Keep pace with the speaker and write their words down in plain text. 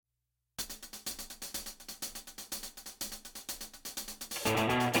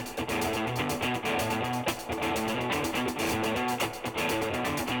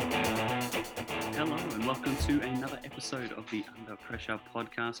welcome to another episode of the Under Pressure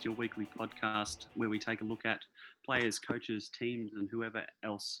podcast, your weekly podcast where we take a look at players, coaches, teams, and whoever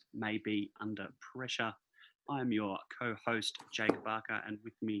else may be under pressure. I'm your co-host, Jake Barker, and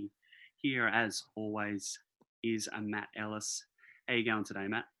with me here, as always, is Matt Ellis. How you going today,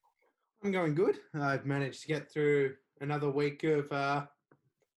 Matt? I'm going good. I've managed to get through another week of.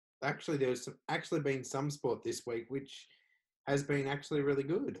 There's been some sport this week, which has been actually really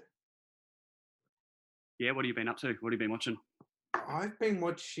good. Yeah, what have you been up to? What have you been watching? I've been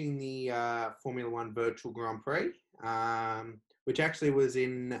watching the Formula One Virtual Grand Prix, which actually was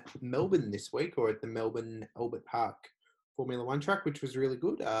in Melbourne this week, or at the Melbourne Albert Park Formula One track, which was really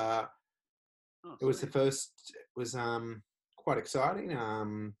good. It was the first. It was quite exciting.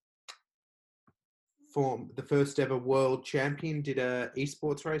 For the first ever world champion did a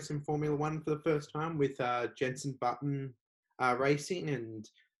esports race in Formula One for the first time with Jensen Button racing, and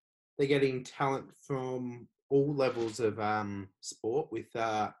they're getting talent from all levels of sport with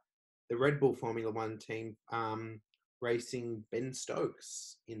the Red Bull Formula One team racing Ben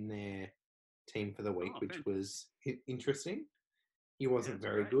Stokes in their team for the week, which was interesting. He wasn't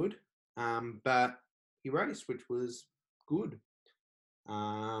very good, but he raced, which was good.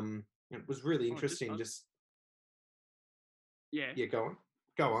 It was really interesting. Yeah, go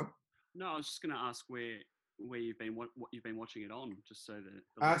on. No, I was just going to ask where you've been, what you've been watching it on, just so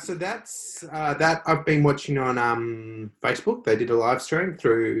that. So that's that I've been watching on Facebook. They did a live stream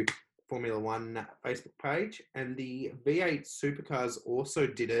through Formula One Facebook page, and the V8 Supercars also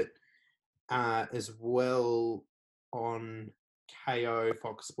did it as well on KO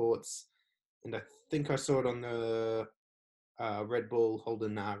Fox Sports, and I think I saw it on the Red Bull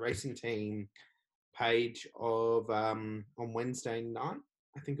Holden Racing Team page of on Wednesday night.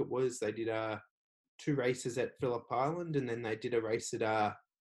 I think it was. They did 2 races at Phillip Island, and then they did a race at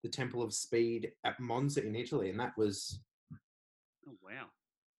the Temple of Speed at Monza in Italy, and that was. Oh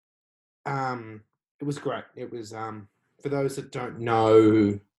wow! It was great. It was for those that don't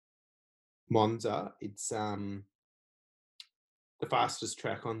know Monza, it's the fastest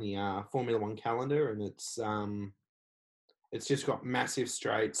track on the Formula One calendar, and it's just got massive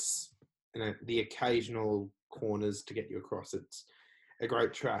straights and the occasional corners to get you across. It's a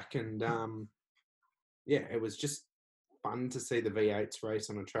great track, and it was just fun to see the V8s race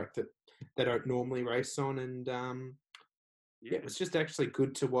on a track that they don't normally race on, and it was just actually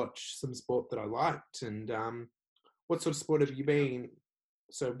good to watch some sport that I liked. And what sort of sport have you been?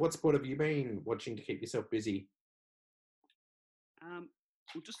 So, what sport have you been watching to keep yourself busy? Well,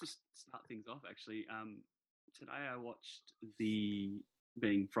 just to start things off, actually, today I watched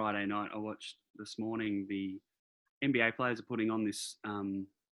being Friday night, I watched this morning the NBA players are putting on this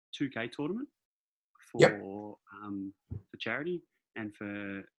 2K tournament for charity and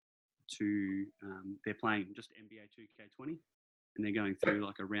they're playing just NBA 2K20, and they're going through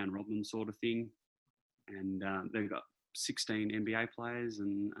like a round robin sort of thing, and they've got 16 NBA players,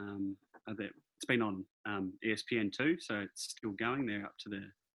 and it's been on ESPN too, so it's still going. They're up to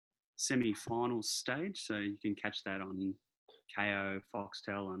the semi-finals stage, so you can catch that on KO,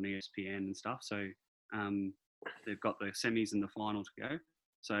 Foxtel, on ESPN and stuff. So they've got the semis and the final to go.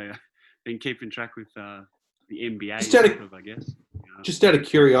 So been keeping track with the NBA, I guess. Just out of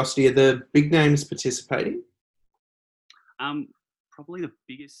curiosity, are the big names participating? Probably the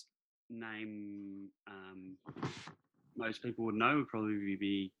biggest name most people would know would probably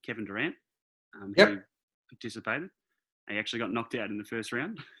be Kevin Durant. Who participated. He actually got knocked out in the first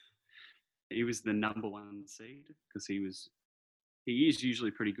round. He was the number 1 seed because he is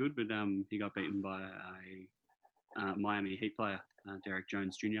usually pretty good, but he got beaten by a Miami Heat player, Derek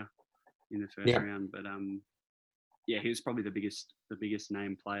Jones Jr. in the first round. But he was probably the biggest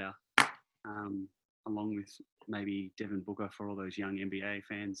name player, along with maybe Devin Booker for all those young NBA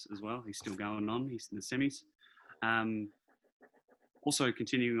fans as well. He's still going on. He's in the semis. Also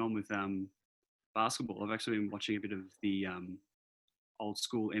continuing on with basketball, I've actually been watching a bit of the old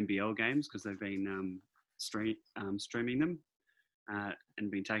school NBL games because they've been streaming them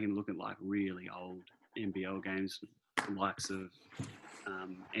and been taking a look at like really old NBL games with the likes of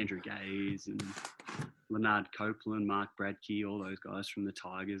Andrew Gaze and Leonard Copeland, Mark Bradkey, all those guys from the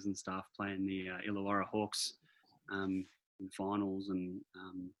Tigers and stuff playing the Illawarra Hawks in the finals, and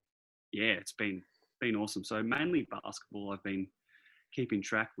it's been awesome. So mainly basketball I've been keeping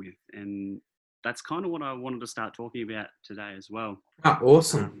track with, and that's kind of what I wanted to start talking about today as well. Oh,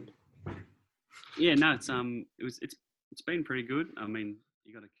 awesome. It's been pretty good. I mean,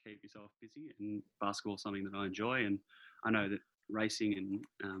 you got to keep yourself busy, and basketball is something that I enjoy, and I know that racing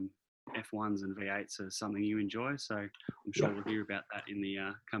and F1s and V8s are something you enjoy, so I'm sure we'll hear about that in the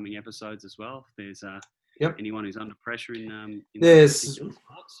coming episodes as well. If there's Yep. anyone who's under pressure in There's particular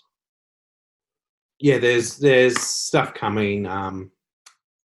sports? there's stuff coming. I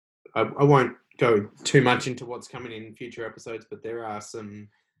won't go too much into what's coming in future episodes, but there are some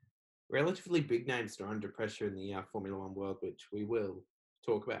relatively big names that are under pressure in the Formula One world, which we will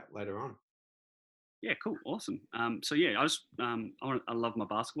talk about later on. Yeah, cool, awesome. So yeah, I love my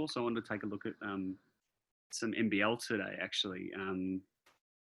basketball, so I wanted to take a look at some NBL today, actually, and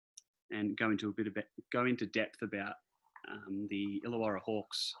go into depth about the Illawarra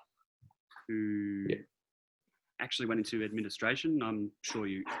Hawks, who actually went into administration. I'm sure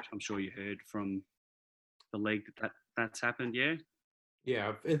you heard from the league that's happened.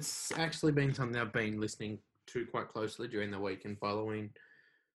 Yeah, it's actually been something I've been listening to quite closely during the week and following,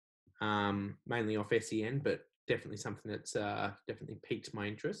 mainly off SEN, but definitely something that's definitely piqued my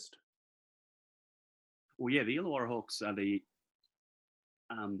interest. Well, yeah, the Illawarra Hawks are the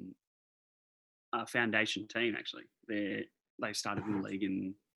foundation team. Actually, they started in the league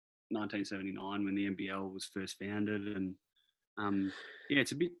in 1979 when the NBL was first founded, and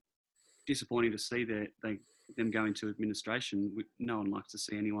it's a bit disappointing to see them go into administration. No one likes to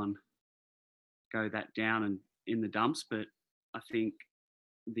see anyone go that down and in the dumps, but I think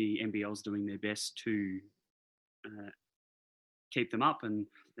the NBL's doing their best to keep them up, and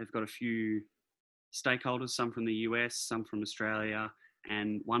they've got a few stakeholders, some from the US, some from Australia,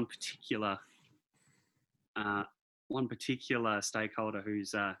 and one particular stakeholder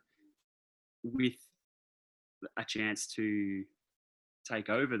who's with a chance to take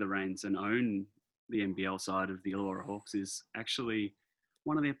over the reins and own the NBL side of the Illawarra Hawks is actually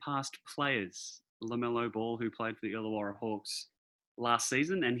one of their past players, LaMelo Ball, who played for the Illawarra Hawks last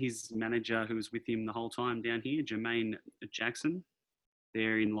season, and his manager, who was with him the whole time down here, Jermaine Jackson.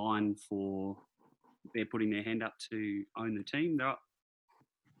 They're in line they're putting their hand up to own the team.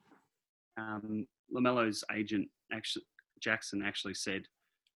 LaMelo's agent, Jackson, actually said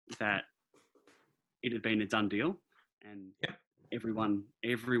that it had been a done deal, and everyone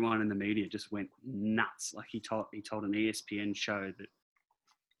in the media just went nuts. Like he told an ESPN show that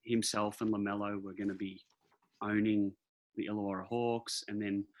himself and LaMelo were going to be owning the Illawarra Hawks, and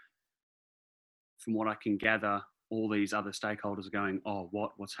then from what I can gather, all these other stakeholders are going, "Oh,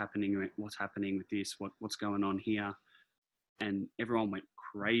 what's happening? What's happening with this? What's going on here?" And everyone went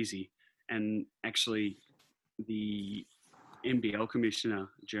crazy. And actually, the NBL commissioner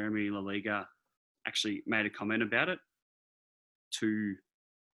Jeremy LaLiga actually made a comment about it to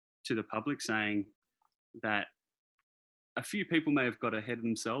the public, saying that a few people may have got ahead of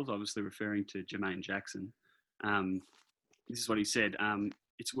themselves, obviously referring to Jermaine Jackson. This is what he said.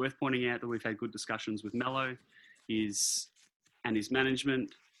 It's worth pointing out that we've had good discussions with Melo, his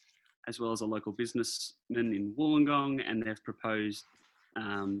management, as well as a local businessman in Wollongong, and they've proposed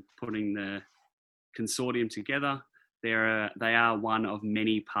putting the consortium together. They are one of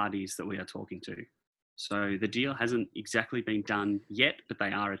many parties that we are talking to. So the deal hasn't exactly been done yet, but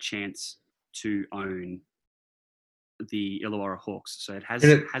they are a chance to own the Illawarra Hawks. So it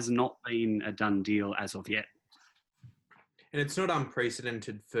has not been a done deal as of yet. And it's not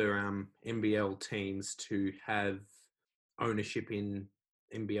unprecedented for NBL teams to have ownership in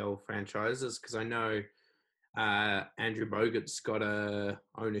NBL franchises, because I know Andrew Bogut's got a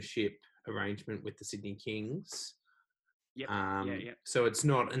ownership arrangement with the Sydney Kings. Yep. So it's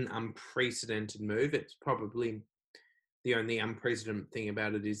not an unprecedented move. It's probably the only unprecedented thing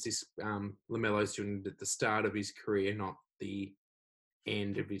about it is this LaMelo's doing it at the start of his career, not the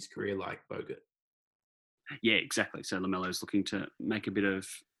end of his career like Bogut. Yeah, exactly. So LaMelo's looking to make a bit of,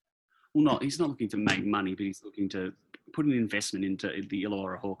 he's not looking to make money, but he's looking to put an investment into the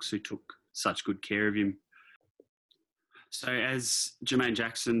Illawarra Hawks, who took such good care of him. So as Jermaine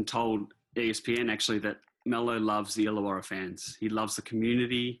Jackson told ESPN, actually, that Melo loves the Illawarra fans. He loves the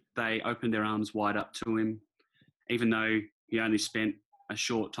community. They opened their arms wide up to him. Even though he only spent a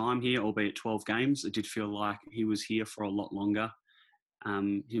short time here, albeit 12 games, it did feel like he was here for a lot longer.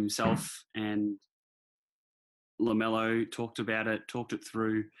 Himself and LaMelo talked it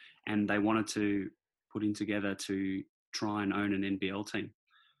through, and they wanted to put in together to try and own an NBL team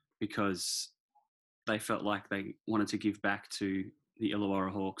because they felt like they wanted to give back to the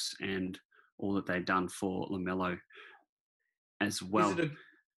Illawarra Hawks and all that they'd done for LaMelo as well.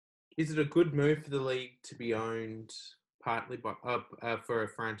 Is it a good move for the league to be owned partly by for a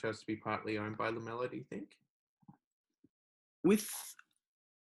franchise to be partly owned by LaMelo, do you think? With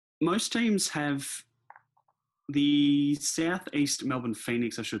most teams have the Southeast Melbourne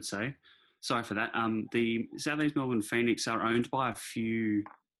Phoenix, I should say. Sorry for that. The Southeast Melbourne Phoenix are owned by a few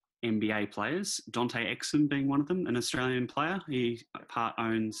NBA players, Dante Exum being one of them, an Australian player. He part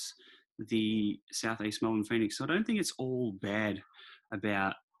owns the Southeast Melbourne Phoenix. So I don't think it's all bad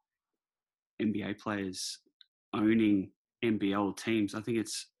about NBA players owning NBL teams. I think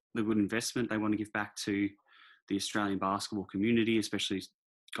it's a good investment. They want to give back to the Australian basketball community, especially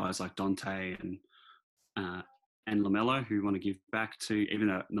guys like Dante and LaMelo, who want to give back to, even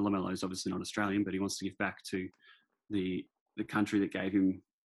though LaMelo is obviously not Australian, but he wants to give back to the country that gave him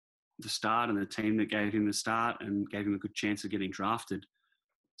the start and the team that gave him the start and gave him a good chance of getting drafted.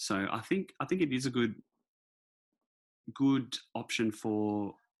 So I think it is a good option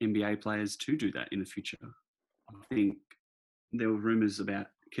for NBA players to do that in the future. I think there were rumours about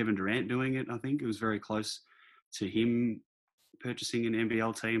Kevin Durant doing it. I think it was very close to him purchasing an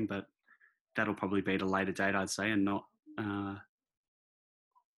NBL team, but that'll probably be at a later date, I'd say, and not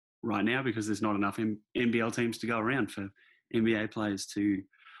right now, because there's not enough NBL teams to go around for NBA players to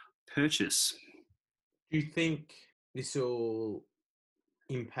purchase. Do you think this will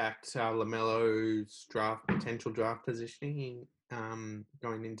impact LaMelo's potential draft positioning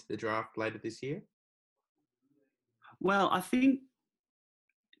going into the draft later this year? Well, I think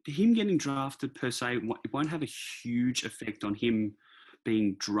him getting drafted per se, it won't have a huge effect on him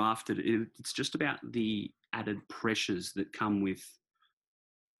being drafted. It's just about the added pressures that come with.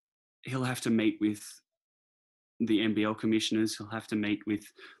 He'll have to meet with the NBL commissioners. He'll have to meet with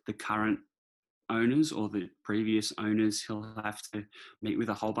the current owners or the previous owners. He'll have to meet with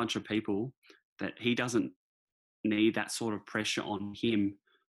a whole bunch of people that he doesn't need that sort of pressure on him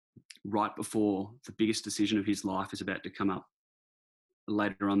right before the biggest decision of his life is about to come up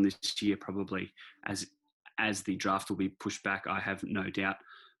later on this year, probably as the draft will be pushed back, I have no doubt.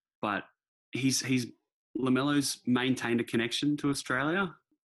 But LaMelo's maintained a connection to Australia.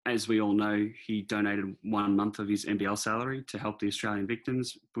 As we all know, he donated 1 month of his NBL salary to help the Australian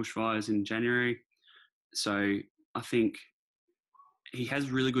victims, bushfires in January. So I think he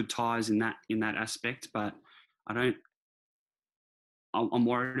has really good ties in that aspect, but I'm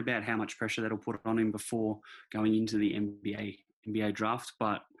worried about how much pressure that'll put on him before going into the NBA draft,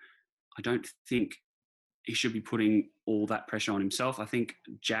 but I don't think he should be putting all that pressure on himself. I think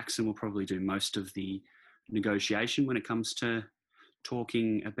Jackson will probably do most of the negotiation when it comes to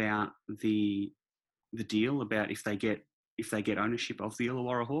talking about the deal, about if they get ownership of the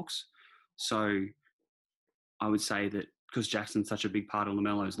Illawarra Hawks. So I would say that because Jackson's such a big part of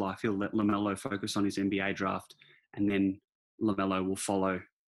LaMelo's life, he'll let LaMelo focus on his NBA draft, and then LaMelo will follow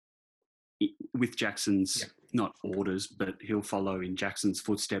with Jackson's not orders, but he'll follow in Jackson's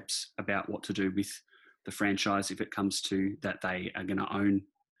footsteps about what to do with the franchise if it comes to that they are going to own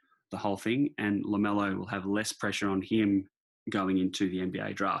the whole thing, and LaMelo will have less pressure on him going into the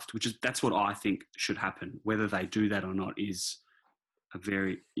NBA draft, that's what I think should happen. Whether they do that or not is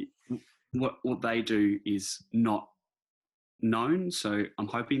what they do is not known. So I'm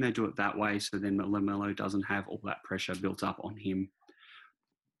hoping they do it that way, so then LaMelo doesn't have all that pressure built up on him,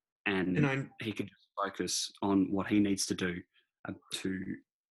 and he can just focus on what he needs to do to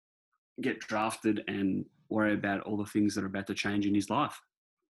get drafted and worry about all the things that are about to change in his life.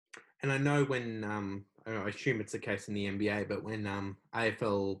 And I know when, I assume it's the case in the NBA, but when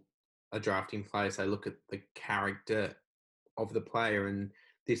AFL are drafting players, they look at the character of the player, and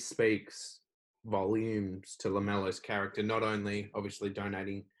this speaks volumes to LaMelo's character, not only obviously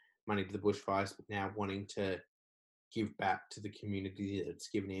donating money to the bushfires, but now wanting to give back to the community that's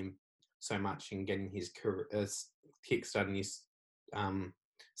given him so much and getting his career, kickstarting his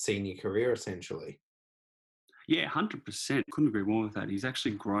senior career, essentially. Yeah, 100%. Couldn't agree more with that. He's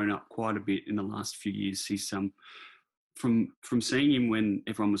actually grown up quite a bit in the last few years. He's from seeing him when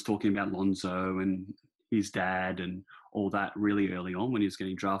everyone was talking about Lonzo and his dad and all that really early on when he was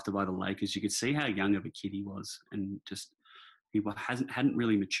getting drafted by the Lakers, you could see how young of a kid he was, and just he hadn't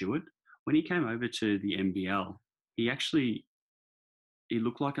really matured. When he came over to the NBL, he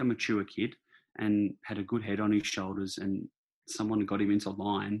looked like a mature kid and had a good head on his shoulders, and someone got him into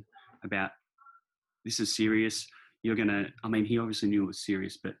line about, this is serious. He obviously knew it was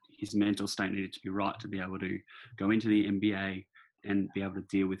serious, but his mental state needed to be right to be able to go into the NBA and be able to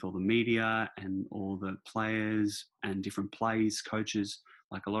deal with all the media and all the players and different plays, coaches.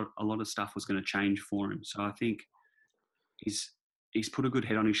 Like a lot of stuff was going to change for him. So I think he's put a good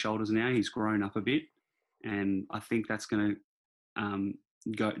head on his shoulders now. He's grown up a bit, and I think that's going to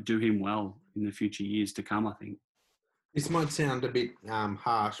go do him well in the future years to come, I think. This might sound a bit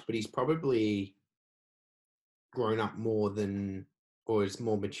harsh, but he's probably grown up more than, or is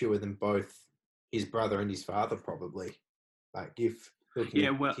more mature than both his brother and his father, probably. Like, if looking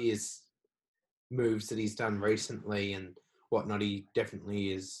at his moves that he's done recently and whatnot, he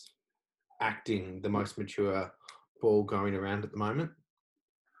definitely is acting the most mature ball going around at the moment.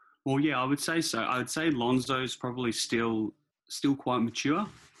 Well, yeah, I would say so. I would say Lonzo's probably still quite mature,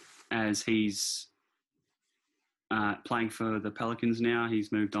 as he's playing for the Pelicans now.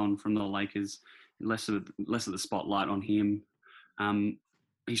 He's moved on from the Lakers. Less of the spotlight on him.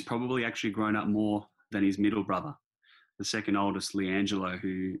 He's probably actually grown up more than his middle brother, the second oldest, LiAngelo,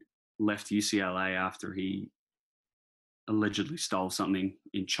 who left UCLA after he allegedly stole something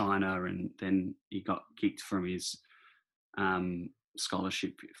in China, and then he got kicked from his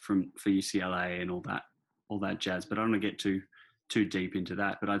scholarship for UCLA and all that jazz. But I don't want to get too deep into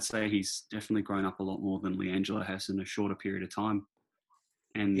that. But I'd say he's definitely grown up a lot more than LiAngelo has in a shorter period of time.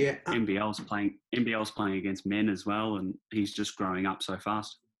 And Yeah. NBL's playing against men as well, and he's just growing up so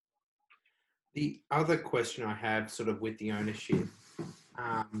fast. The other question I have, sort of with the ownership,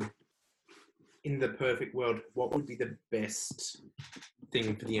 in the perfect world, what would be the best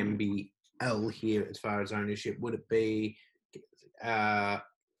thing for the NBL here as far as ownership? Would it be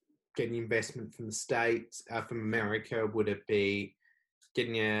getting investment from the States, from America? Would it be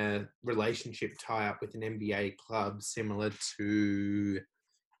getting a relationship tie-up with an NBA club similar to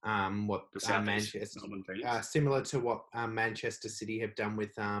what Manchester, similar to what Manchester City have done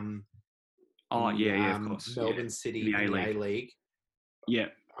with of course, Melbourne City in the A-League? Yeah.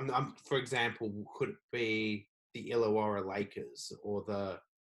 For example, could it be the Illawarra Lakers or the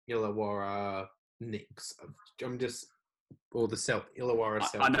Illawarra Knicks? Or the Illawarra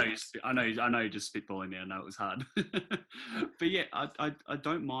Celtics. I know. You're just spitballing there. I know it was hard, but yeah, I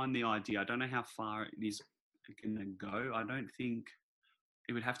don't mind the idea. I don't know how far it is going to go. I don't think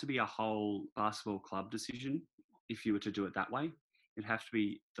it would have to be a whole basketball club decision if you were to do it that way. It'd have to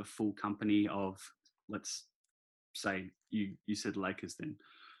be the full company of, let's say you said Lakers then.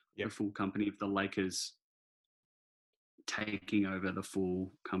 Yep. The full company of the Lakers taking over the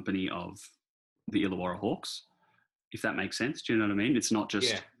full company of the Illawarra Hawks, if that makes sense. Do you know what I mean? It's not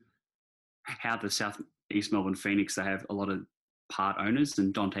just how the South East Melbourne Phoenix, they have a lot of part owners,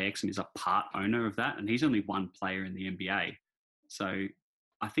 and Dante Exum is a part owner of that, and he's only one player in the NBA. So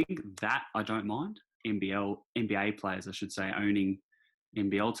I think that I don't mind. NBA players, I should say, owning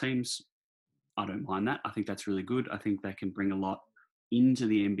NBL teams, I don't mind that. I think that's really good. I think they can bring a lot into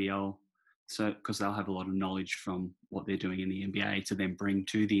the NBL, so because they'll have a lot of knowledge from what they're doing in the NBA to then bring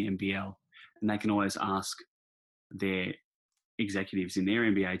to the NBL, and they can always ask their executives in their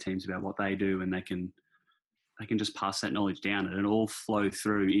NBA teams about what they do, and they can just pass that knowledge down, and it all flow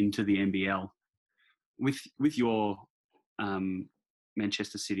through into the NBL. With your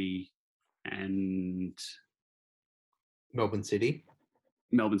Manchester City and Melbourne City.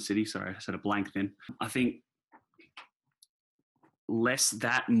 Sorry, I said a blank then. I think less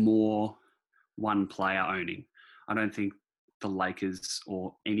that, more one player owning. I don't think the Lakers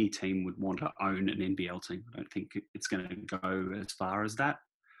or any team would want to own an NBL team. I don't think it's going to go as far as that.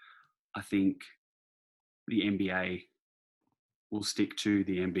 I think the NBA will stick to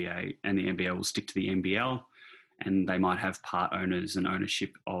the NBA and the NBL will stick to the NBL, and they might have part owners and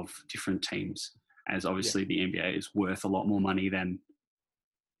ownership of different teams, as obviously the NBA is worth a lot more money than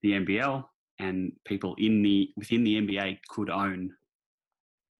the NBL, and people within the NBA could own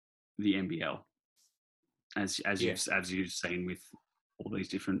the NBL, as you've seen with all these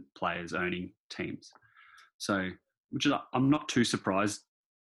different players owning teams. So, I'm not too surprised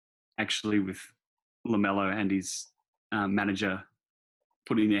actually with LaMelo and his manager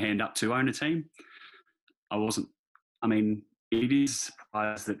putting their hand up to own a team. It is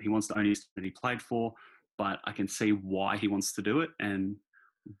surprised that he wants to own his team that he played for, but I can see why he wants to do it, and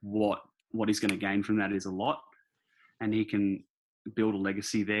what he's going to gain from that is a lot, and he can build a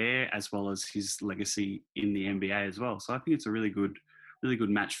legacy there as well as his legacy in the NBA as well. So I think it's a really good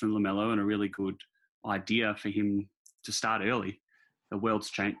match for LaMelo, and a really good idea for him to start early. The world's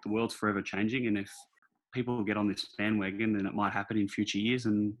forever changing, and if people get on this bandwagon, then it might happen in future years,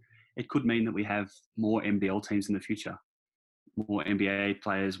 and it could mean that we have more NBL teams in the future, more NBA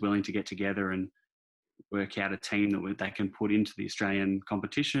players willing to get together and work out a team that they can put into the Australian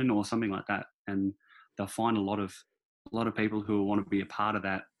competition or something like that. And they'll find a lot of people who want to be a part of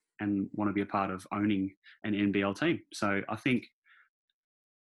that and want to be a part of owning an NBL team. So I think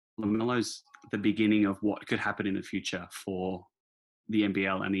LaMelo's the beginning of what could happen in the future for the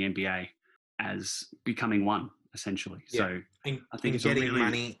NBL and the NBA as becoming one, essentially. Yeah. So I think it's getting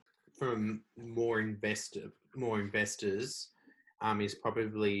money from more investors is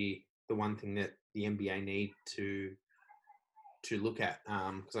probably the one thing that the NBA need to look at,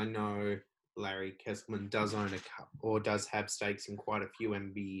 because I know Larry Kesselman does own does have stakes in quite a few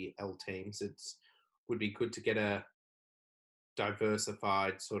NBL teams. It would be good to get a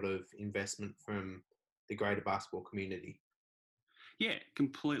diversified sort of investment from the greater basketball community. Yeah,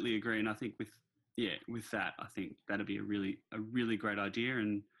 completely agree. And I think with that, I think that'd be a really great idea.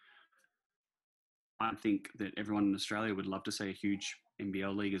 And I think that everyone in Australia would love to see a huge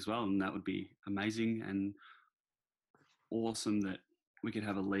NBL league as well, and that would be amazing and awesome that we could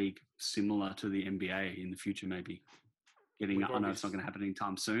have a league similar to the NBA in the future, maybe getting. I know it's not going to happen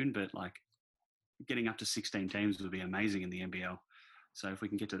anytime soon, but like getting up to 16 teams would be amazing in the NBL. So if we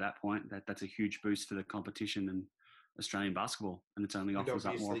can get to that point, that's a huge boost for the competition and Australian basketball, and it's only offers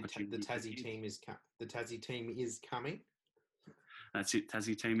up more opportunity. The Tassie team is coming. That's it.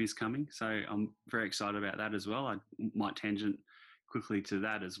 Tassie team is coming. So I'm very excited about that as well. I might tangent quickly to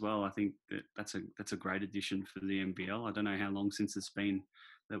that as well. I think that's a great addition for the NBL. I don't know how long since it's been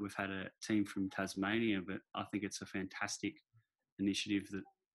that we've had a team from Tasmania, but I think it's a fantastic initiative that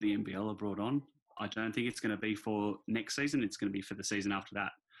the NBL are brought on. I don't think it's going to be for next season. It's going to be for the season after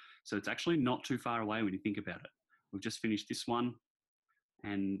that. So it's actually not too far away when you think about it. We've just finished this one,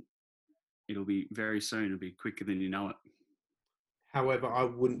 and it'll be very soon. It'll be quicker than you know it. However, I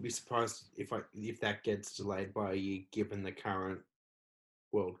wouldn't be surprised if that gets delayed by a year, given the current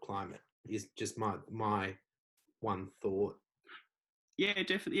world climate. Is just my one thought. Yeah,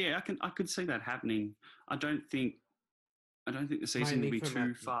 definitely. Yeah, I could see that happening. I don't think the season will be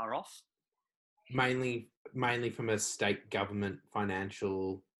too far off. Mainly from a state government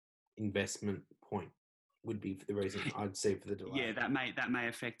financial investment point would be the reason I'd see for the delay. Yeah, that may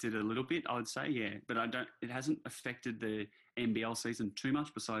affect it a little bit, I would say, yeah. But it hasn't affected the NBL season too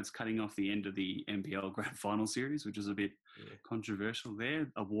much, besides cutting off the end of the NBL Grand Final Series, which is a bit controversial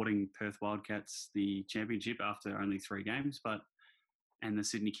there, awarding Perth Wildcats the championship after only 3 games, and the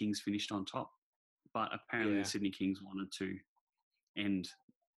Sydney Kings finished on top. But apparently the Sydney Kings wanted to end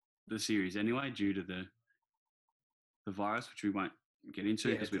the series anyway due to the virus, which we won't get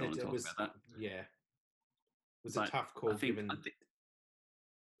into because we don't want to talk about that. Yeah. It was a tough call given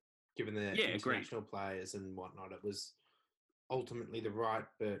the international players and whatnot. It was ultimately the right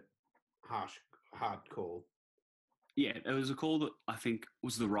but hard call. Yeah, it was a call that I think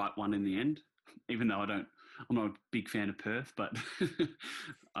was the right one in the end, even though I'm not a big fan of Perth, but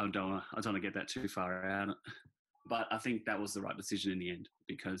I don't want to get that too far out. But I think that was the right decision in the end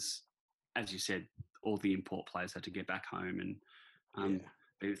because, as you said, all the import players had to get back home and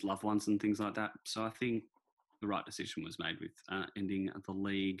be with loved ones and things like that. So I think the right decision was made with ending the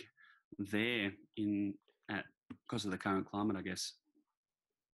league there because of the current climate, I guess.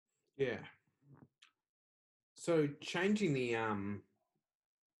 Yeah. So changing the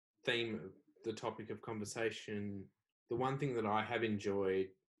theme of the topic of conversation, the one thing that I have enjoyed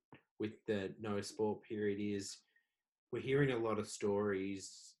with the no sport period is we're hearing a lot of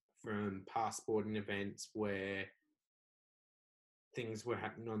stories from past sporting events where things were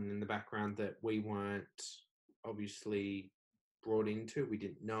happening on in the background that we weren't obviously brought into. We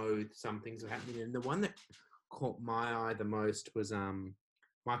didn't know some things were happening. And the one that caught my eye the most was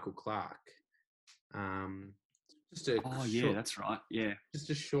Michael Clark. That's right. Yeah.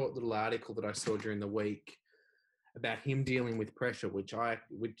 Just a short little article that I saw during the week about him dealing with pressure, which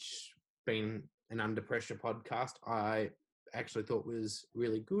being an Under Pressure podcast, I actually thought was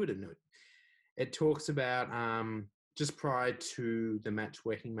really good. And it talks about just prior to the match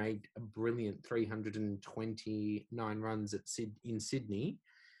where he made a brilliant 329 runs in Sydney.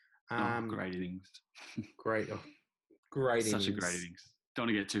 Great innings. Great Such a great innings. Don't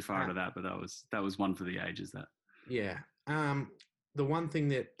want to get too far into that, but that was one for the ages. That. Yeah. The one thing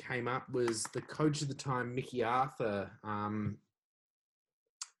that came up was the coach at the time, Mickey Arthur,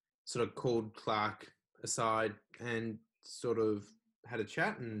 sort of called Clark aside and sort of had a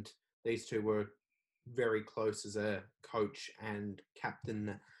chat, and these two were very close as a coach and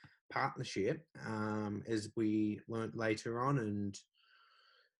captain partnership, as we learnt later on,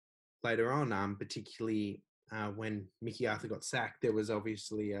 particularly when Mickey Arthur got sacked, there was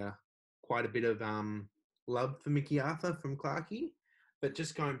obviously quite a bit of love for Mickey Arthur from Clarkie. But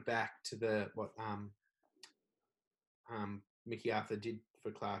just going back to what Mickey Arthur did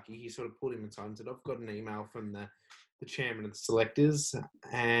for Clarkie, he sort of pulled him aside and said, I've got an email from the chairman of the selectors,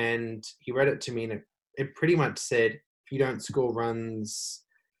 and he read it to me, and it pretty much said, if you don't score runs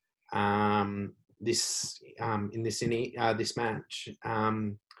this match,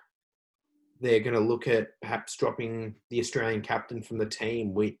 they're going to look at perhaps dropping the Australian captain from the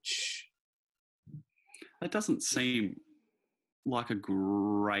team, which... That doesn't seem like a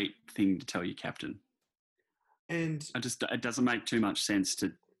great thing to tell your captain. And it doesn't make too much sense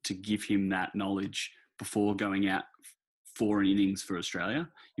to give him that knowledge before going out for an innings for Australia.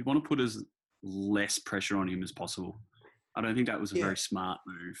 You want to put as less pressure on him as possible. I don't think that was a very smart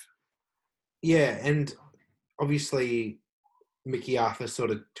move. Yeah, and obviously Mickey Arthur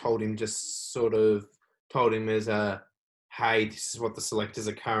sort of told him as a, hey, this is what the selectors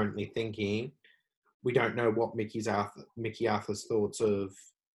are currently thinking. We don't know what Mickey Arthur's thoughts of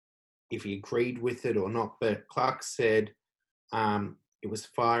if he agreed with it or not, but Clark said it was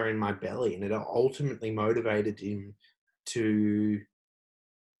fire in my belly, and it ultimately motivated him to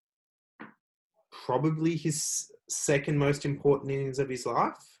probably his second most important innings of his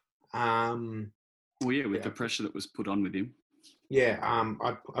life. With the pressure that was put on with him. Yeah,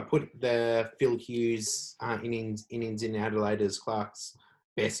 I put the Phil Hughes innings in Adelaide as Clark's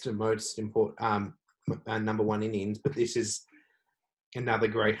best and most important number one innings, but this is another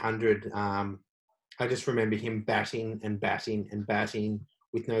great 100. I just remember him batting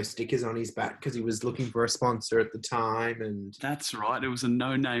with no stickers on his bat because he was looking for a sponsor at the time. And that's right. It was a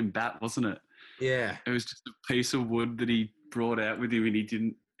no-name bat, wasn't it? Yeah. It was just a piece of wood that he brought out with him, and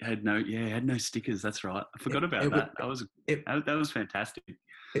he had no stickers. That's right. I forgot about that. That was fantastic.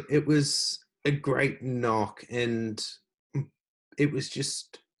 It was a great knock, and it was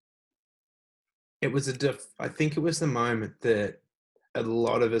just. I think it was the moment that a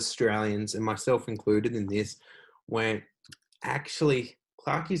lot of Australians, and myself included in this, went, actually,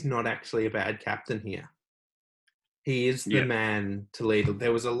 Clark is not actually a bad captain here. He is the man to lead.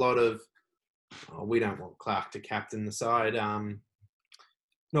 There was a lot of, we don't want Clark to captain the side.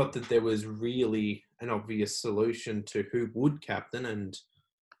 Not that there was really an obvious solution to who would captain, and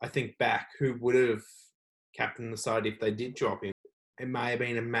I think back, who would have captained the side if they did drop him. It may have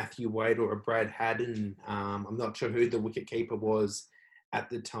been a Matthew Wade or a Brad Haddon. I'm not sure who the wicketkeeper was at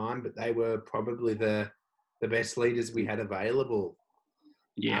the time, but they were probably the best leaders we had available.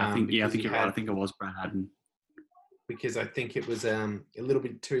 I think you're right. I think it was Brad Haddon. Because I think it was a little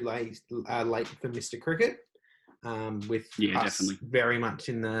bit too late for Mr. Cricket, with us definitely very much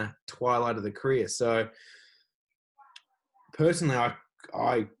in the twilight of the career. So personally,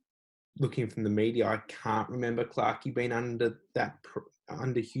 I looking from the media, I can't remember Clarkie being under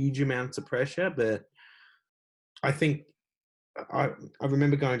huge amounts of pressure, but I think I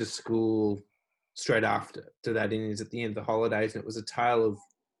remember going to school straight after that innings at the end of the holidays, and it was a tale of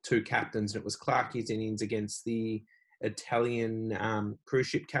two captains, and it was Clarkie's innings against the Italian cruise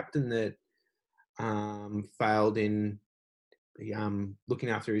ship captain that failed in looking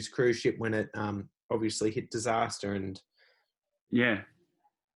after his cruise ship when it obviously hit disaster. And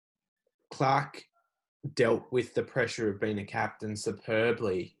Clark dealt with the pressure of being a captain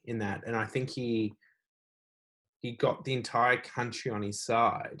superbly in that, and I think he got the entire country on his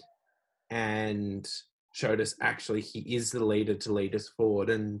side and showed us actually he is the leader to lead us forward.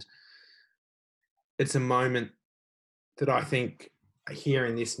 And it's a moment that I think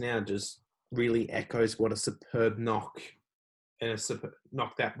hearing this now just really echoes what a superb knock and a superb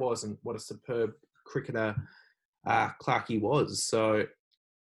knock that was, and what a superb cricketer Clarkie was. So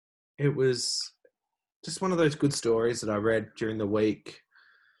it was just one of those good stories that I read during the week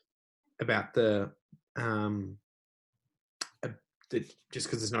about just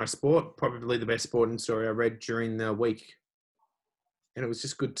because there's no sport, probably the best sporting story I read during the week. And it was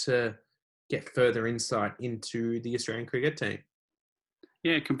just good to get further insight into the Australian cricket team.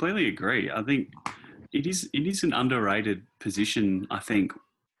 Yeah, completely agree. I think it is an underrated position, I think,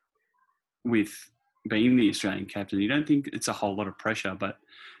 with being the Australian captain. You don't think it's a whole lot of pressure, but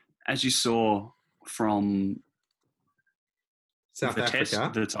as you saw from South Africa,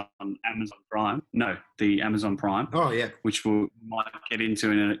 test that's on Amazon Prime. No, the Amazon Prime. Oh, yeah. Which we might get into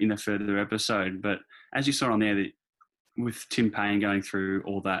in a further episode. But as you saw on there, with Tim Payne going through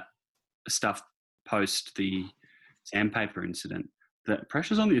all that stuff post the sandpaper incident, the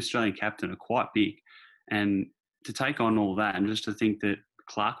pressures on the Australian captain are quite big. And to take on all that, and just to think that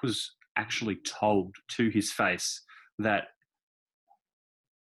Clark was actually told to his face that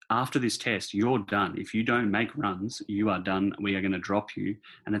after this test, you're done. If you don't make runs, you are done. We are going to drop you.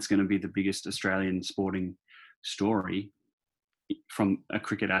 And it's going to be the biggest Australian sporting story from a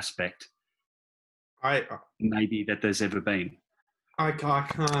cricket aspect maybe that there's ever been. I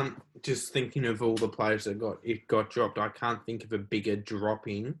can't, just thinking of all the players that got dropped, I can't think of a bigger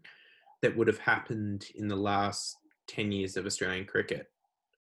dropping that would have happened in the last 10 years of Australian cricket.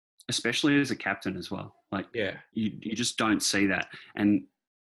 Especially as a captain as well. You just don't see that. And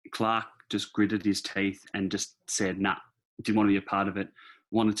Clark just gritted his teeth and just said, nah, didn't want to be a part of it.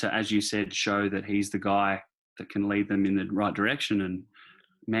 Wanted to, as you said, show that he's the guy that can lead them in the right direction. And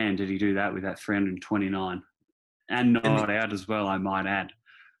man, did he do that with that 329. And not out as well, I might add.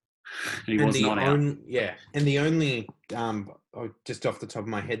 He was not out. Yeah. And the only, just off the top of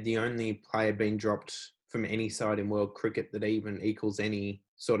my head, the only player being dropped from any side in world cricket that even equals any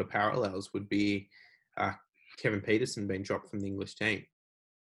sort of parallels would be Kevin Peterson being dropped from the English team.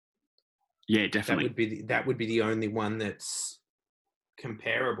 Yeah, definitely. That would be the only one that's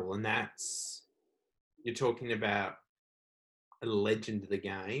comparable, and you're talking about a legend of the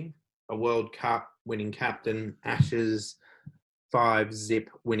game, a World Cup winning captain, Ashes 5-zip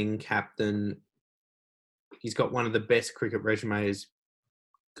winning captain. He's got one of the best cricket resumes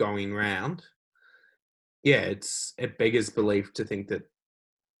going round. Yeah, it beggars belief to think that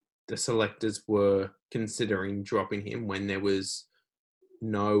the selectors were considering dropping him when there was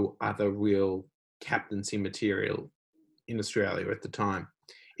no other real captaincy material in Australia at the time.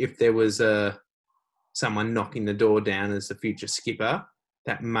 If there was someone knocking the door down as the future skipper,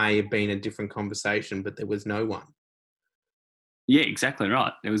 that may have been a different conversation, but there was no one. Yeah, exactly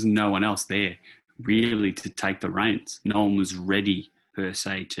right. There was no one else there really to take the reins. No one was ready per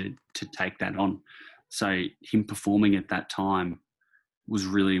se to take that on. So him performing at that time was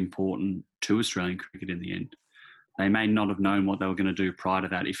really important to Australian cricket in the end. They may not have known what they were going to do prior to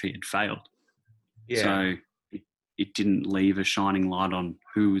that if he had failed. Yeah. So it didn't leave a shining light on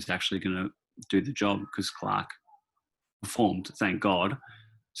who was actually going to do the job, because Clark performed, thank God.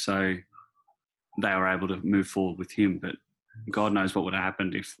 So they were able to move forward with him. But God knows what would have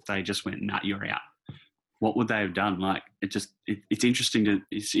happened if they just went, "Nah, you're out." What would they have done? Like, it's interesting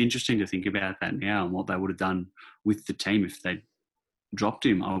to think about that now and what they would have done with the team if they dropped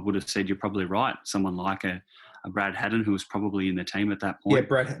him. I would have said you're probably right. Someone like a Brad Haddin, who was probably in the team at that point. Yeah,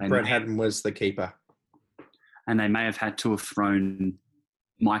 Brad Haddin was the keeper. And they may have had to have thrown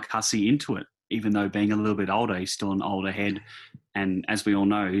Mike Hussey into it, even though being a little bit older, he's still an older head. And as we all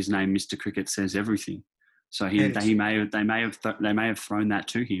know, his name, Mr. Cricket, says everything. So they may have thrown that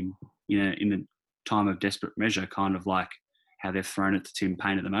to him, in the time of desperate measure, kind of like how they've thrown it to Tim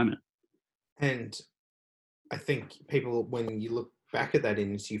Payne at the moment. And I think people, when you look back at that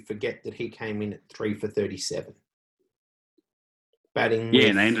innings, you forget that he came in at 3 for 37. Batting with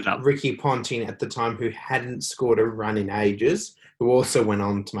and they ended up Ricky Ponting at the time, who hadn't scored a run in ages, who also went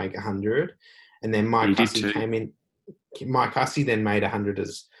on to make 100. And then Mike Hussey came in. Mike Hussey then made 100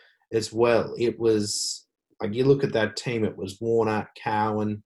 as well. It was, like, you look at that team, it was Warner,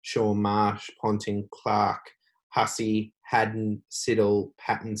 Cowan, Shaun Marsh, Ponting, Clark, Hussey, Haddin, Siddle,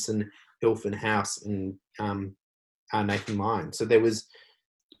 Pattinson, Hilton House, and Nathan Lyon. So there was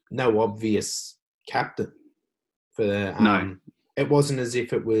no obvious captain for no. It wasn't as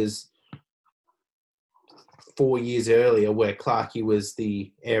if it was 4 years earlier where Clarkey was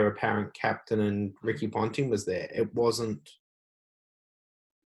the heir apparent captain and Ricky Ponting was there. It wasn't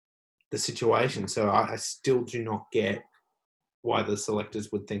the situation. So I still do not get why the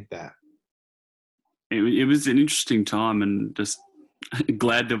selectors would think that. It was an interesting time, and just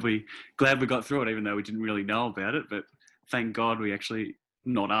glad we got through it, even though we didn't really know about it. But thank God we actually,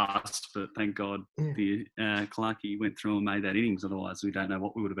 not us, but thank God the Clarkey went through and made that innings. Otherwise, we don't know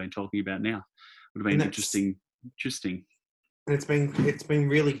what we would have been talking about now. It would have been interesting. And it's been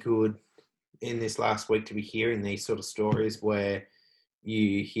really good in this last week to be hearing these sort of stories where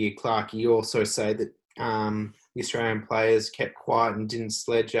you hear Clarkey also say that the Australian players kept quiet and didn't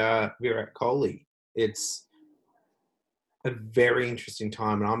sledge Virat Kohli. It's a very interesting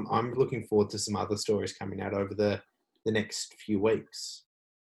time, and I'm looking forward to some other stories coming out over the next few weeks.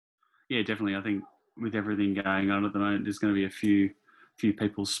 Yeah, definitely. I think with everything going on at the moment, there's going to be a few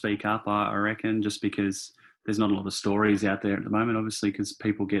people speak up, I reckon, just because there's not a lot of stories out there at the moment, obviously, because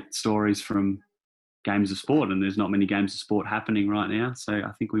people get stories from games of sport, and there's not many games of sport happening right now. So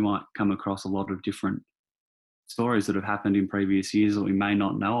I think we might come across a lot of different stories that have happened in previous years that we may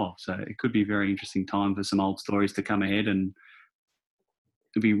not know of. So it could be a very interesting time for some old stories to come ahead, and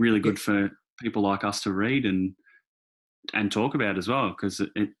it'd be really good for people like us to read and talk about as well, because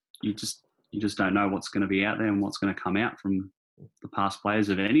you just don't know what's going to be out there and what's going to come out from the past players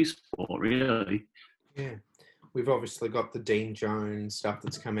of any sport, really. Yeah. We've obviously got the Dean Jones stuff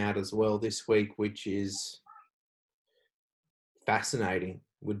that's come out as well this week, which is fascinating,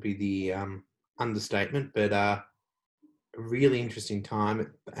 would be the understatement, but a really interesting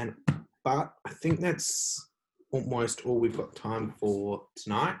time. But I think that's almost all we've got time for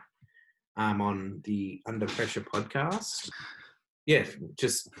tonight on the Under Pressure podcast. Yeah,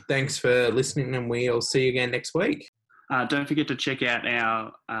 just thanks for listening, and we'll see you again next week. Don't forget to check out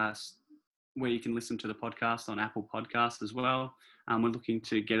our where you can listen to the podcast on Apple Podcasts as well. We're looking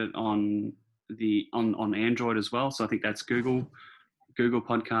to get it on Android as well. So I think that's Google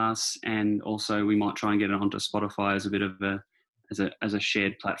Podcasts, and also we might try and get it onto Spotify as a bit of a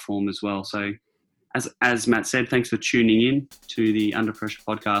shared platform as well. So as Matt said, thanks for tuning in to the Under Pressure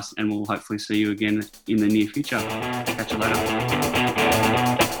podcast, and we'll hopefully see you again in the near future. Catch you later.